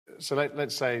so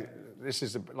let's say this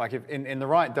is like if in the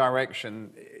right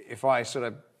direction, if I sort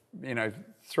of,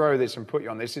 throw this and put you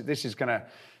on this is going to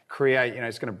create,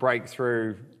 it's going to break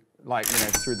through, like,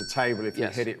 through the table if you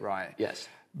hit it right. Yes.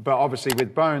 But obviously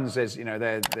with bones, there's,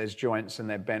 there's joints and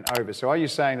they're bent over. So are you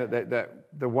saying that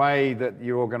the way that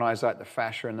you organize like the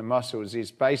fascia and the muscles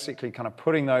is basically kind of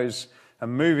putting those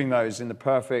and moving those in the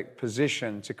perfect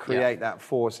position to create that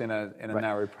force in a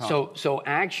narrow part? So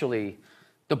actually,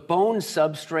 the bone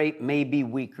substrate may be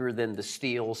weaker than the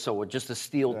steel, so just a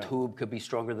steel tube could be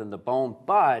stronger than the bone,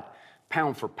 but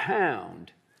pound for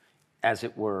pound, as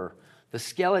it were, the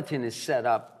skeleton is set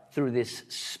up through this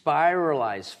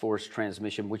spiralized force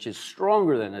transmission, which is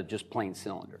stronger than a just plain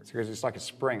cylinder. Because it's like a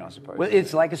spring, I suppose. Well,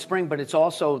 it's like a spring, but it's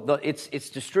also it's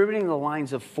distributing the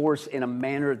lines of force in a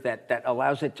manner that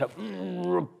allows it to,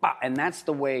 and that's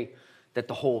the way that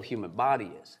the whole human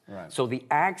body is. Right. So the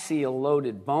axial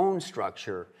loaded bone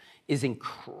structure is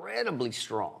incredibly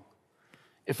strong.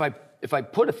 If I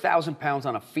put 1,000 pounds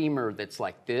on a femur that's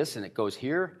like this and it goes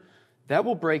here, that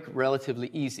will break relatively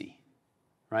easy,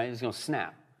 right? It's going to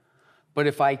snap. But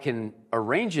if I can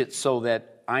arrange it so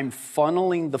that I'm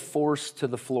funneling the force to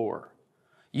the floor,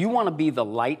 you want to be the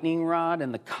lightning rod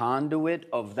and the conduit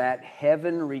of that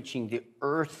heaven reaching the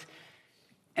earth,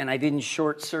 and I didn't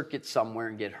short circuit somewhere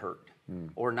and get hurt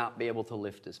or not be able to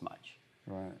lift as much.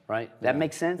 Right? That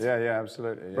makes sense? Yeah,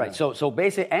 absolutely. Yeah. Right. So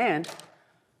basically, and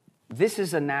this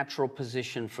is a natural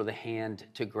position for the hand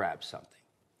to grab something,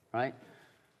 right?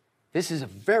 This is a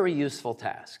very useful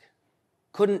task.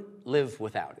 Couldn't live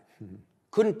without it.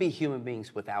 Couldn't be human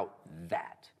beings without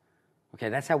that. Okay,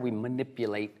 that's how we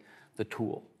manipulate the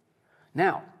tool.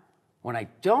 Now, when I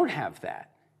don't have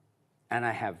that, and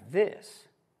I have this,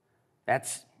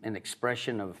 that's an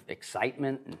expression of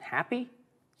excitement and happy?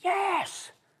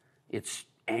 Yes! It's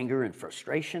anger and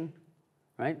frustration,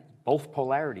 right? Both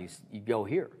polarities, you go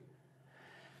here.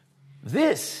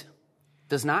 This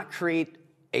does not create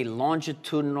a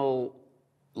longitudinal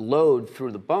load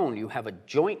through the bone. You have a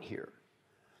joint here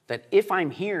that if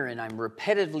I'm here and I'm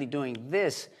repetitively doing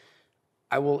this,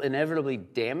 I will inevitably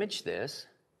damage this,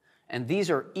 and these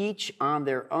are each on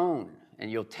their own, and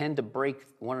you'll tend to break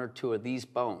one or two of these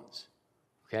bones,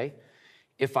 okay?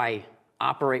 If I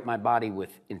operate my body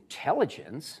with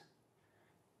intelligence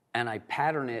and I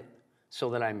pattern it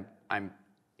so that I'm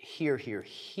here, here,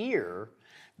 here,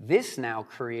 this now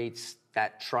creates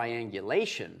that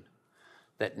triangulation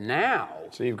that now...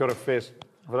 So you've got a fist,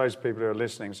 for those people who are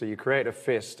listening, so you create a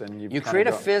fist and you create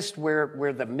a fist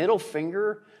where the middle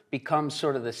finger becomes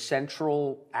sort of the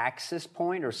central axis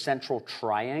point or central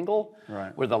triangle,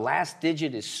 where the last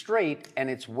digit is straight, and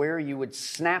it's where you would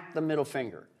snap the middle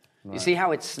finger. You see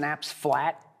how it snaps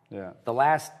flat? Yeah. The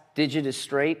last digit is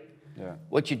straight? Yeah.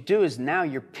 What you do is now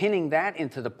you're pinning that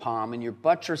into the palm and you're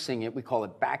buttressing it. We call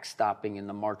it backstopping in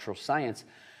the martial science,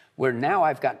 where now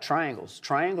I've got triangles.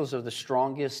 Triangles are the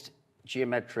strongest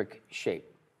geometric shape.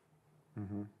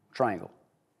 Triangle.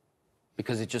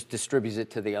 Because it just distributes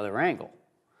it to the other angle.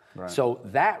 Right. So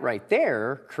that right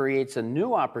there creates a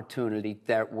new opportunity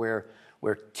that where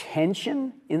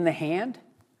tension in the hand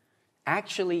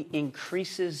actually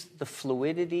increases the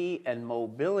fluidity and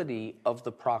mobility of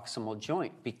the proximal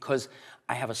joint, because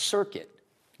I have a circuit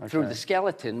through the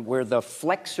skeleton where the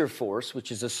flexor force,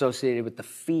 which is associated with the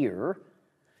fear,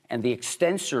 and the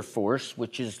extensor force,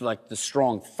 which is like the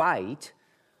strong fight,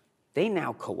 they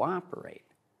now cooperate.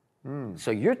 So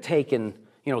you're taking,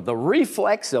 the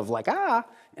reflex of like,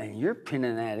 and you're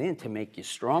pinning that in to make you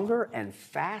stronger and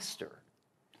faster.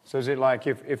 So is it like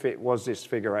if it was this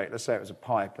figure eight, let's say it was a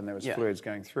pipe and there was fluids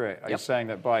going through it, are you saying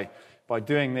that by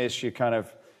doing this, you're kind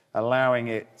of allowing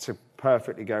it to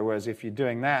perfectly go, whereas if you're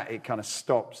doing that, it kind of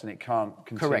stops and it can't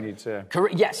continue to...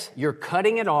 Correct. Yes, you're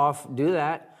cutting it off, do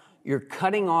that. You're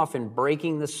cutting off and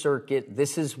breaking the circuit.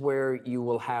 This is where you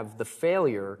will have the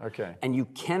failure. Okay. And you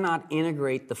cannot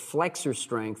integrate the flexor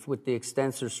strength with the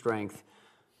extensor strength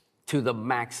to the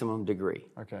maximum degree.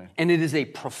 Okay. And it is a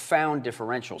profound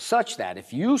differential, such that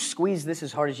if you squeeze this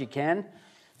as hard as you can,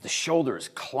 the shoulder is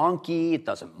clunky, it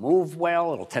doesn't move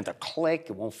well, it'll tend to click,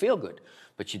 it won't feel good.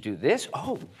 But you do this,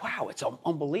 oh, wow, it's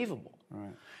unbelievable. Right.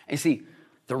 And you see,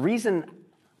 the reason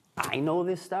I know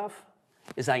this stuff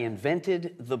is I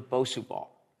invented the BOSU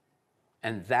ball.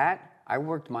 And that, I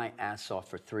worked my ass off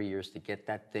for 3 years to get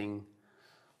that thing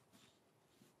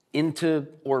into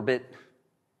orbit,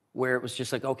 where it was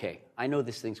just like, okay, I know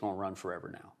this thing's gonna run forever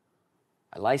now.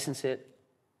 I license it,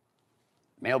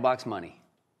 mailbox money.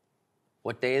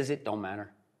 What day is it? Don't matter.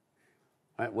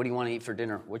 All right, what do you want to eat for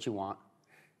dinner? What you want.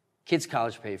 Kids'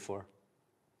 college paid for.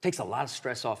 Takes a lot of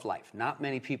stress off life. Not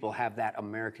many people have that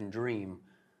American dream,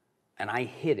 and I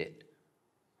hit it,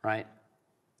 right?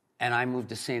 And I moved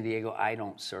to San Diego, I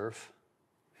don't surf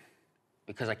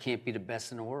because I can't be the best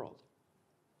in the world.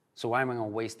 So why am I going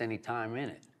to waste any time in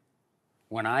it?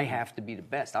 When I have to be the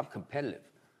best, I'm competitive.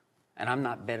 And I'm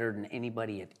not better than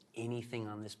anybody at anything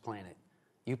on this planet.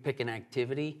 You pick an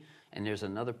activity, and there's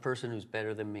another person who's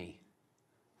better than me.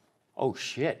 Oh,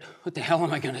 shit. What the hell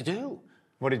am I going to do?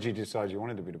 What did you decide you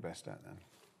wanted to be the best at then?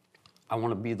 I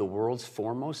want to be the world's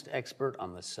foremost expert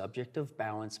on the subject of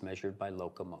balance measured by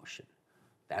locomotion.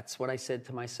 That's what I said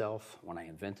to myself when I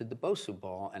invented the BOSU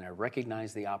ball, and I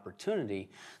recognized the opportunity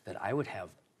that I would have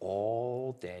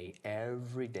all day,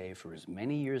 every day, for as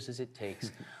many years as it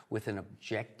takes, with an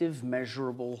objective,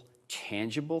 measurable,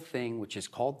 tangible thing, which is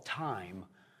called time.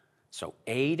 So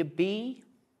A to B,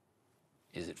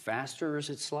 is it faster or is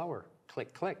it slower?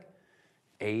 Click, click.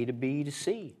 A to B to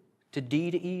C, to D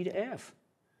to E to F.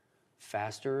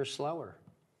 Faster or slower?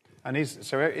 And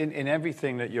so in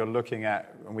everything that you're looking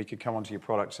at, and we could come onto your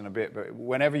products in a bit, but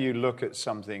whenever you look at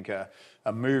something,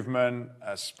 a movement,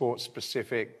 a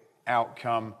sport-specific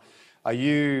outcome, are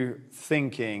you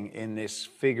thinking in this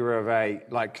figure of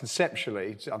eight, like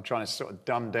conceptually, I'm trying to sort of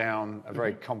dumb down a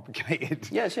very complicated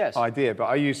idea, but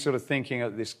are you sort of thinking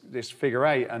of this figure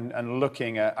eight and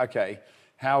looking at, okay,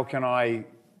 how can I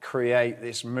create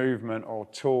this movement or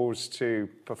tools to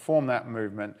perform that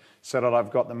movement so that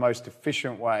I've got the most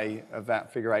efficient way of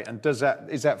that figure eight? And is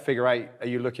that figure eight, are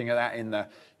you looking at that in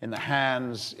the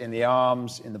hands, in the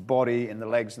arms, in the body, in the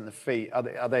legs and the feet? Are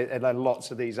there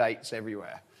lots of these eights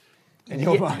everywhere in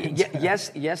your mind?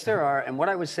 Yes, there are. And what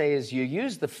I would say is you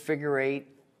use the figure eight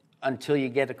until you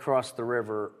get across the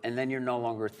river, and then you're no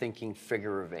longer thinking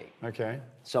figure of eight. Okay.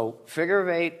 So figure of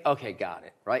eight, okay, got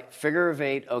it, right? Figure of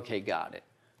eight, okay, got it.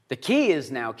 The key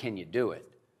is now, can you do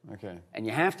it? Okay. And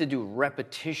you have to do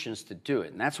repetitions to do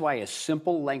it. And that's why a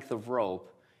simple length of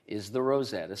rope is the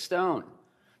Rosetta Stone.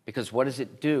 Because what does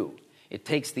it do? It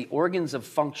takes the organs of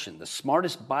function, the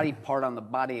smartest body part on the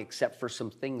body except for some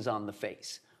things on the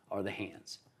face, are the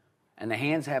hands. And the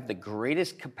hands have the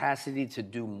greatest capacity to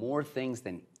do more things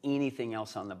than anything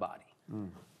else on the body.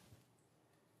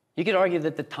 You could argue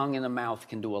that the tongue and the mouth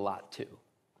can do a lot too.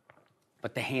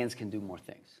 But the hands can do more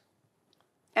things.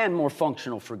 And more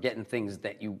functional for getting things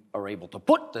that you are able to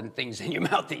put than things in your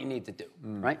mouth that you need to do,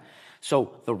 right?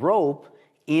 So the rope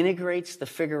integrates the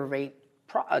figure of eight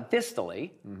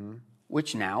distally,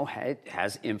 which now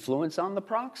has influence on the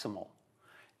proximal.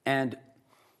 And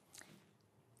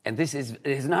this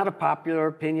is not a popular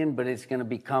opinion, but it's going to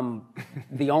become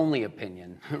the only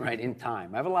opinion, right, in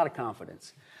time. I have a lot of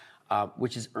confidence,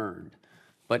 which is earned.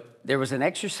 But there was an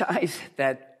exercise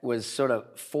that was sort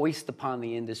of foisted upon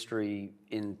the industry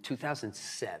in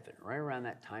 2007, right around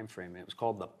that time frame. It was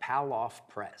called the Palloff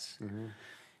press.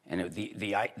 And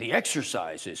the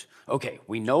exercise is, okay,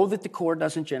 we know that the core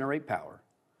doesn't generate power.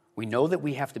 We know that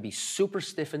we have to be super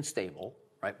stiff and stable,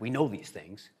 right? We know these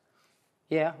things.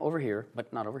 Yeah, over here,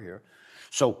 but not over here.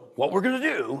 So what we're going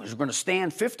to do is we're going to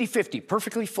stand 50-50,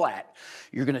 perfectly flat.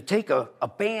 You're going to take a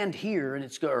band here, and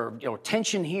it's or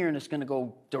tension here, and it's going to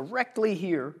go directly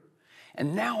here.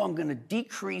 And now I'm going to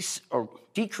decrease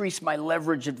my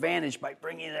leverage advantage by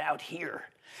bringing it out here.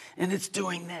 And it's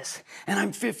doing this. And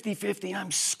I'm 50-50, and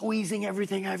I'm squeezing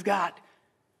everything I've got.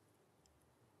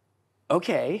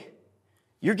 Okay,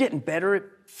 you're getting better at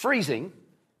freezing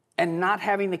and not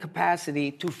having the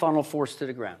capacity to funnel force to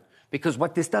the ground. Because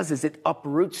what this does is it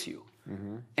uproots you.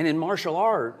 And in martial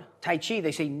art, Tai Chi,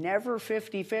 they say never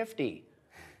 50-50.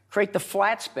 Create the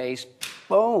flat space,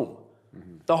 boom.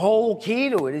 The whole key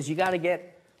to it is you got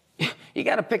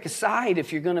to pick a side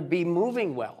if you're going to be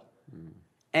moving well.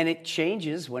 And it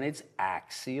changes when it's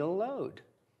axial load.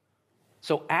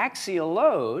 So axial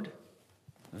load,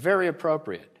 very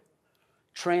appropriate.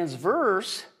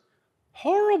 Transverse,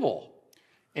 horrible.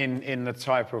 In the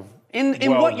type of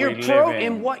in what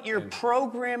you're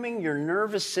programming your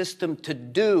nervous system to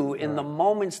do in the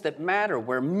moments that matter,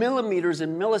 where millimeters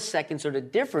and milliseconds are the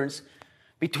difference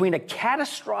between a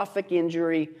catastrophic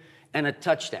injury and a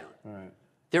touchdown. Right.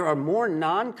 There are more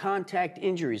non-contact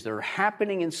injuries that are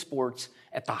happening in sports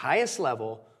at the highest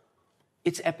level.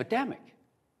 It's epidemic.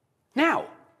 Now,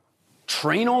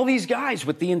 train all these guys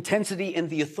with the intensity and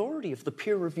the authority of the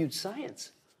peer-reviewed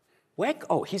science. Weck,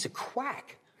 oh, he's a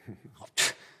quack.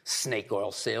 Snake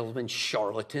oil salesman,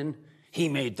 charlatan. He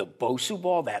made the BOSU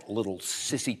ball, that little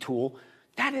sissy tool.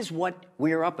 That is what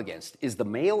we're up against, is the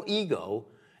male ego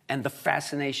and the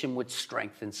fascination with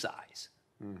strength and size.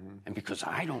 And because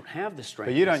I don't have the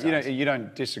strength and size. You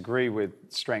don't disagree with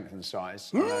strength and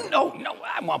size? No,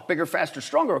 I want bigger, faster,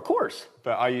 stronger, of course.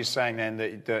 But are you saying then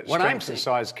that strength and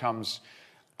size comes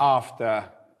after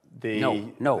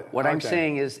No. What I'm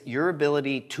saying is your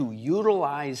ability to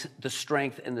utilize the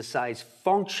strength and the size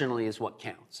functionally is what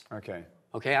counts. Okay.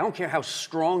 Okay, I don't care how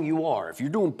strong you are. If you're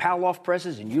doing Pavlov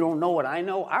presses and you don't know what I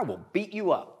know, I will beat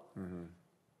you up. Mm-hmm.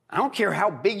 I don't care how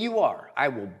big you are. I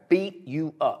will beat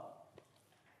you up.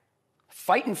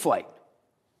 Fight and flight.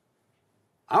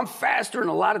 I'm faster than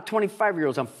a lot of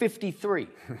 25-year-olds. I'm 53,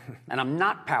 and I'm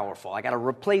not powerful. I got a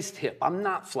replaced hip. I'm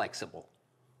not flexible.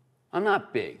 I'm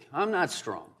not big. I'm not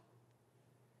strong.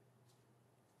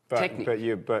 Technique.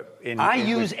 I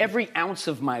use every ounce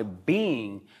of my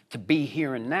being to be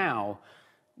here and now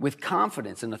with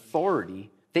confidence and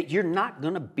authority that you're not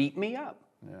going to beat me up.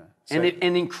 Yeah. So,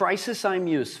 and in crisis, I'm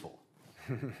useful.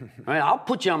 Right? I'll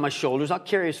put you on my shoulders. I'll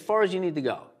carry you as far as you need to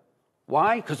go.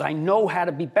 Why? Because I know how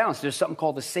to be balanced. There's something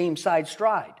called the same side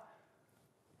stride.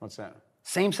 What's that?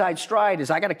 Same side stride is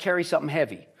I got to carry something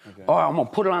heavy. Okay. Oh, I'm going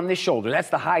to put it on this shoulder. That's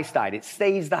the high side. It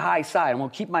stays the high side. I'm going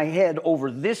to keep my head over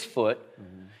this foot.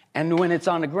 Mm-hmm. And when it's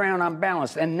on the ground, I'm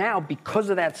balanced. And now, because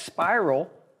of that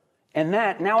spiral and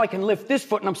that, now I can lift this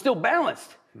foot and I'm still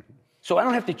balanced. So I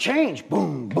don't have to change.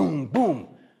 Boom, boom, boom.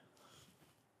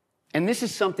 And this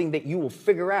is something that you will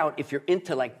figure out if your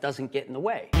intellect doesn't get in the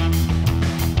way.